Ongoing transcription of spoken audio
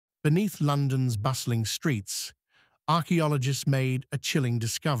Beneath London's bustling streets, archaeologists made a chilling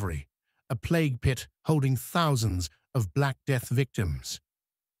discovery, a plague pit holding thousands of Black Death victims.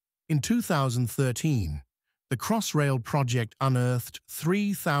 In 2013, the Crossrail project unearthed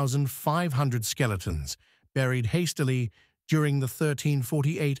 3,500 skeletons buried hastily during the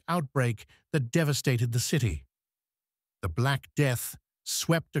 1348 outbreak that devastated the city. The Black Death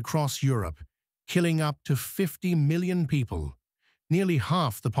swept across Europe, killing up to 50 million people, nearly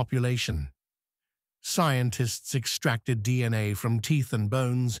half the population. Scientists extracted DNA from teeth and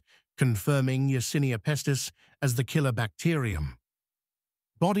bones, confirming Yersinia pestis as the killer bacterium.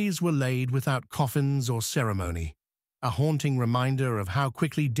 Bodies were laid without coffins or ceremony, a haunting reminder of how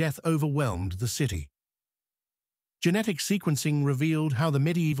quickly death overwhelmed the city. Genetic sequencing revealed how the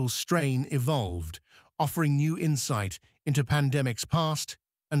medieval strain evolved, offering new insight into pandemics past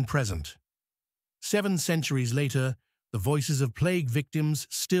and present. 7 centuries later, the voices of plague victims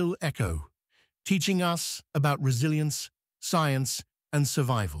still echo, teaching us about resilience, science, and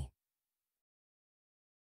survival.